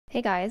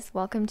Hey guys,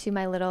 welcome to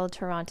my little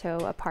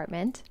Toronto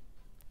apartment.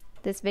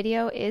 This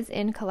video is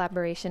in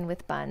collaboration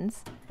with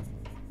Bunz.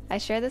 I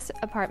share this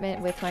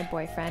apartment with my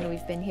boyfriend.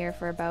 We've been here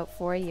for about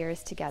 4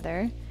 years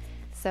together.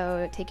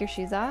 So take your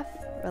shoes off,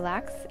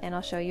 relax, and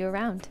I'll show you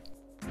around.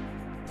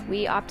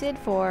 We opted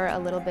for a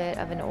little bit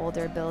of an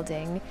older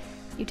building.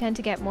 You tend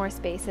to get more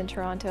space in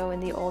Toronto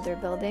in the older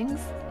buildings,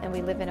 and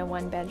we live in a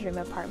one-bedroom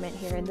apartment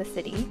here in the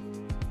city.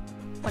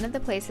 One of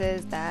the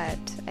places that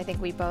I think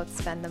we both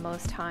spend the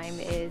most time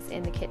is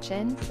in the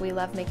kitchen. We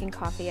love making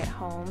coffee at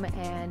home,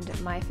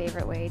 and my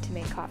favorite way to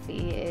make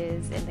coffee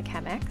is in the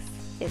Chemex.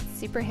 It's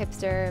super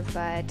hipster,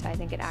 but I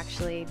think it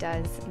actually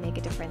does make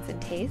a difference in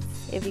taste.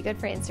 It'd be good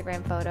for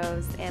Instagram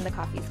photos, and the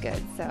coffee's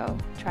good, so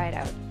try it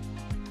out.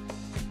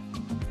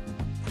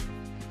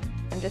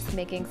 I'm just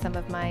making some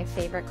of my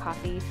favorite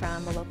coffee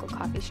from a local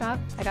coffee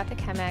shop. I got the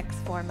Chemex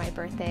for my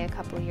birthday a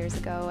couple years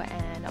ago,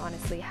 and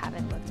honestly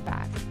haven't looked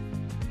back.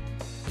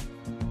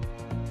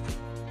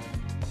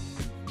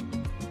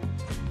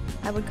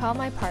 I would call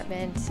my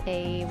apartment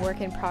a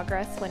work in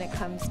progress when it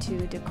comes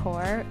to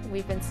decor.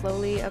 We've been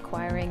slowly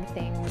acquiring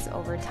things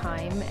over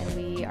time, and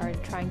we are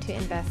trying to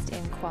invest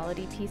in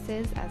quality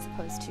pieces as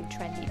opposed to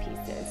trendy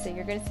pieces. So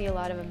you're going to see a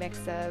lot of a mix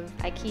of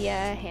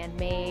IKEA,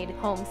 handmade,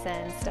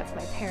 HomeSense, stuff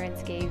my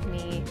parents gave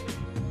me.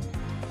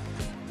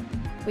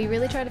 We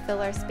really try to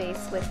fill our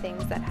space with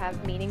things that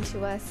have meaning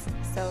to us.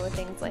 So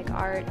things like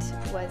art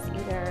was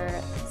either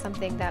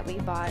something that we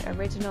bought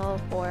original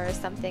or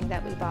something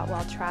that we bought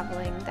while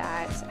traveling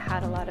that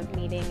had a lot of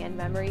meaning and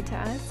memory to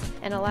us.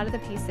 And a lot of the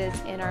pieces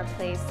in our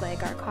place,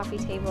 like our coffee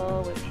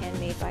table, was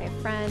handmade by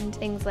a friend,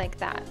 things like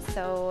that.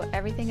 So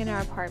everything in our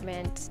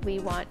apartment we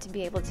want to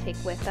be able to take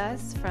with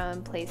us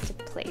from place to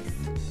place.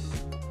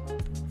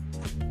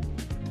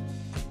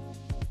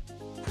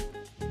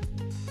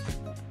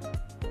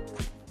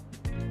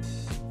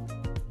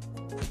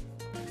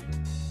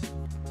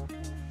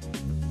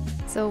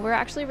 So we're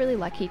actually really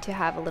lucky to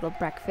have a little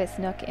breakfast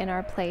nook in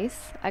our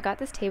place. I got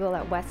this table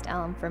at West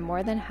Elm for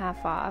more than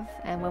half off,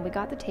 and when we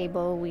got the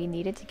table we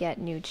needed to get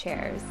new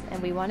chairs, and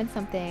we wanted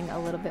something a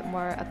little bit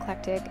more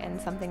eclectic and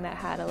something that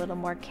had a little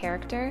more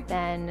character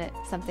than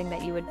something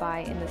that you would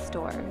buy in the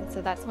store.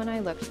 So that's when I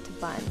looked to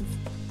Bunz.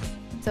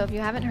 So if you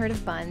haven't heard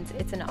of Bunz,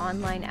 it's an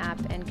online app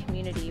and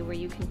community where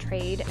you can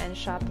trade and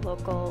shop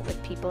local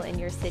with people in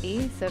your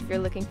city. So if you're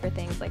looking for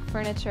things like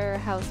furniture,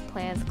 house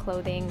plants,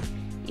 clothing,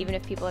 even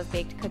if people have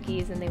baked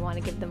cookies and they want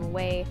to give them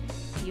away,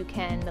 you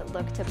can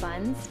look to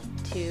Bunz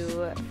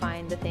to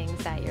find the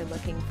things that you're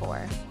looking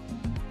for.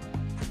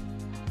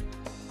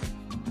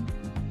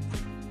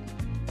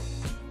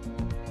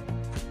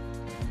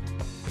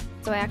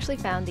 So I actually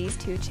found these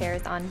two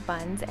chairs on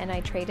Bunz, and I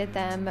traded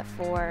them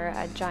for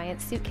a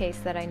giant suitcase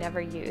that I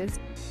never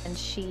used. And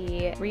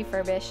she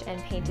refurbished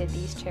and painted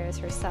these chairs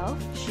herself.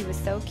 She was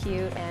so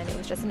cute, and it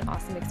was just an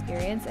awesome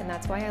experience, and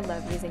that's why I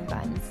love using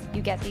Bunz.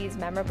 You get these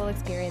memorable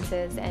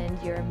experiences,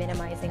 and you're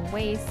minimizing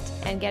waste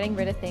and getting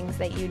rid of things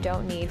that you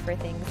don't need for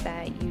things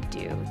that you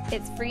do.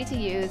 It's free to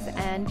use,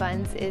 and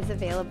Bunz is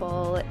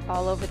available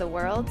all over the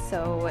world,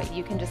 so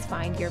you can just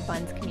find your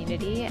Bunz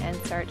community and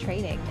start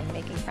trading and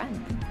making friends.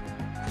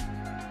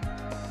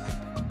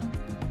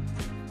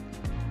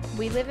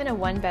 We live in a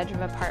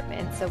one-bedroom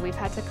apartment, so we've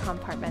had to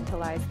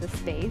compartmentalize the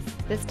space.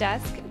 This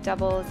desk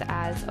doubles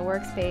as a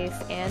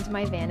workspace and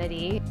my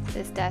vanity.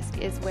 This desk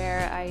is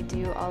where I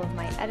do all of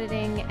my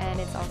editing, and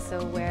it's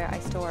also where I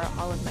store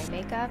all of my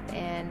makeup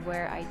and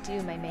where I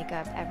do my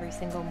makeup every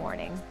single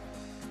morning.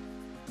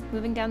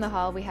 Moving down the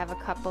hall, we have a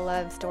couple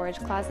of storage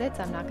closets.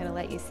 I'm not going to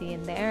let you see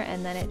in there,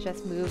 and then it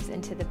just moves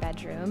into the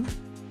bedroom.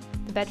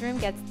 The bedroom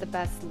gets the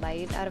best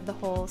light out of the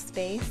whole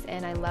space,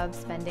 and I love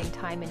spending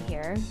time in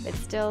here. It's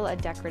still a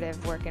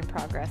decorative work in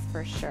progress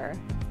for sure.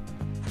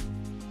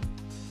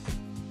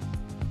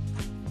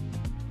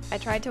 I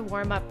tried to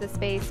warm up the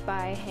space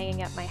by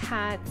hanging up my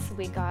hats.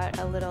 We got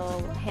a little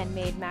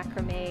handmade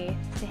macrame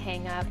to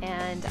hang up,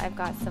 and I've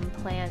got some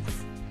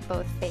plants,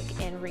 both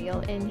fake and real,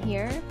 in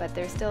here, but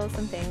there's still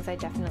some things I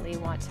definitely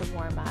want to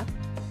warm up.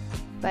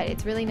 But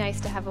it's really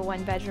nice to have a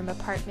one-bedroom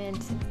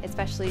apartment,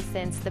 especially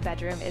since the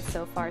bedroom is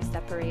so far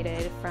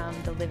separated from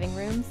the living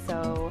room,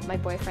 so my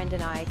boyfriend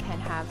and I can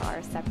have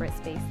our separate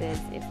spaces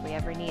if we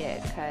ever need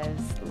it, because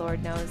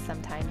Lord knows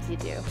sometimes you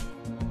do.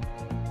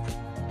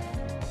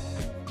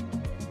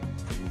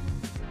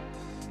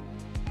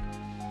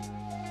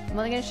 I'm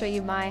only going to show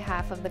you my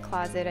half of the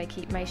closet. I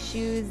keep my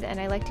shoes, and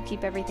I like to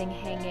keep everything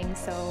hanging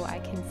so I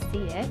can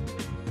see it.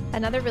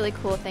 Another really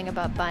cool thing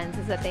about Bunz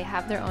is that they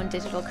have their own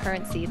digital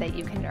currency that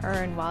you can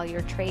earn while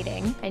you're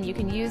trading, and you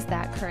can use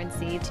that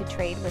currency to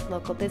trade with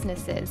local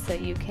businesses. So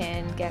you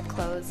can get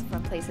clothes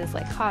from places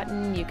like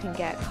Cotton, you can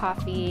get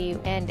coffee,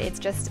 and it's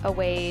just a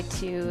way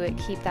to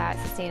keep that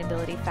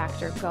sustainability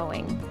factor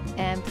going.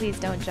 And please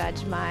don't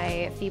judge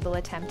my feeble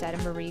attempt at a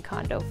Marie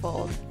Kondo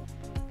fold.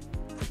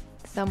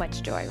 So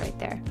much joy right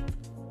there.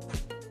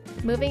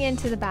 Moving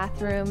into the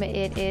bathroom,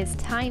 it is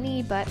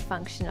tiny but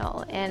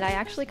functional, and I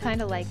actually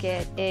kind of like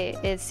it.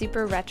 It is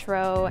super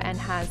retro and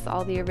has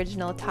all the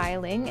original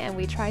tiling, and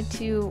we tried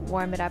to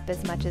warm it up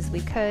as much as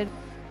we could.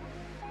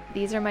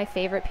 These are my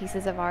favorite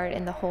pieces of art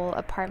in the whole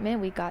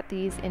apartment. We got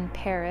these in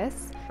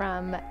Paris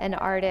from an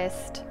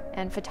artist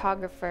and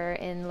photographer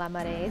in La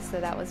Marais, so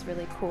that was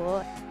really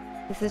cool.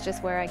 This is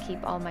just where I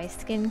keep all my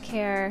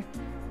skincare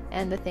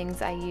and the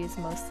things I use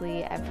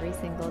mostly every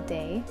single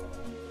day.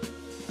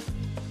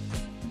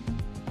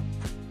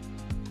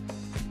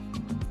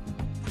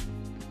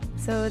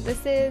 So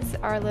this is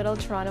our little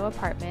Toronto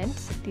apartment.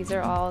 These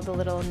are all the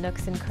little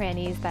nooks and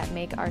crannies that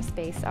make our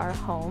space our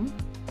home.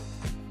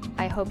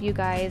 I hope you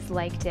guys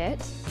liked it.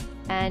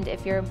 And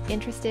if you're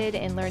interested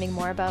in learning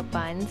more about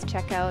Bunz,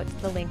 check out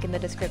the link in the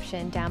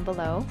description down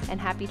below. And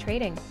happy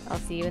trading. I'll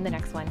see you in the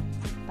next one.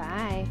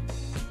 Bye.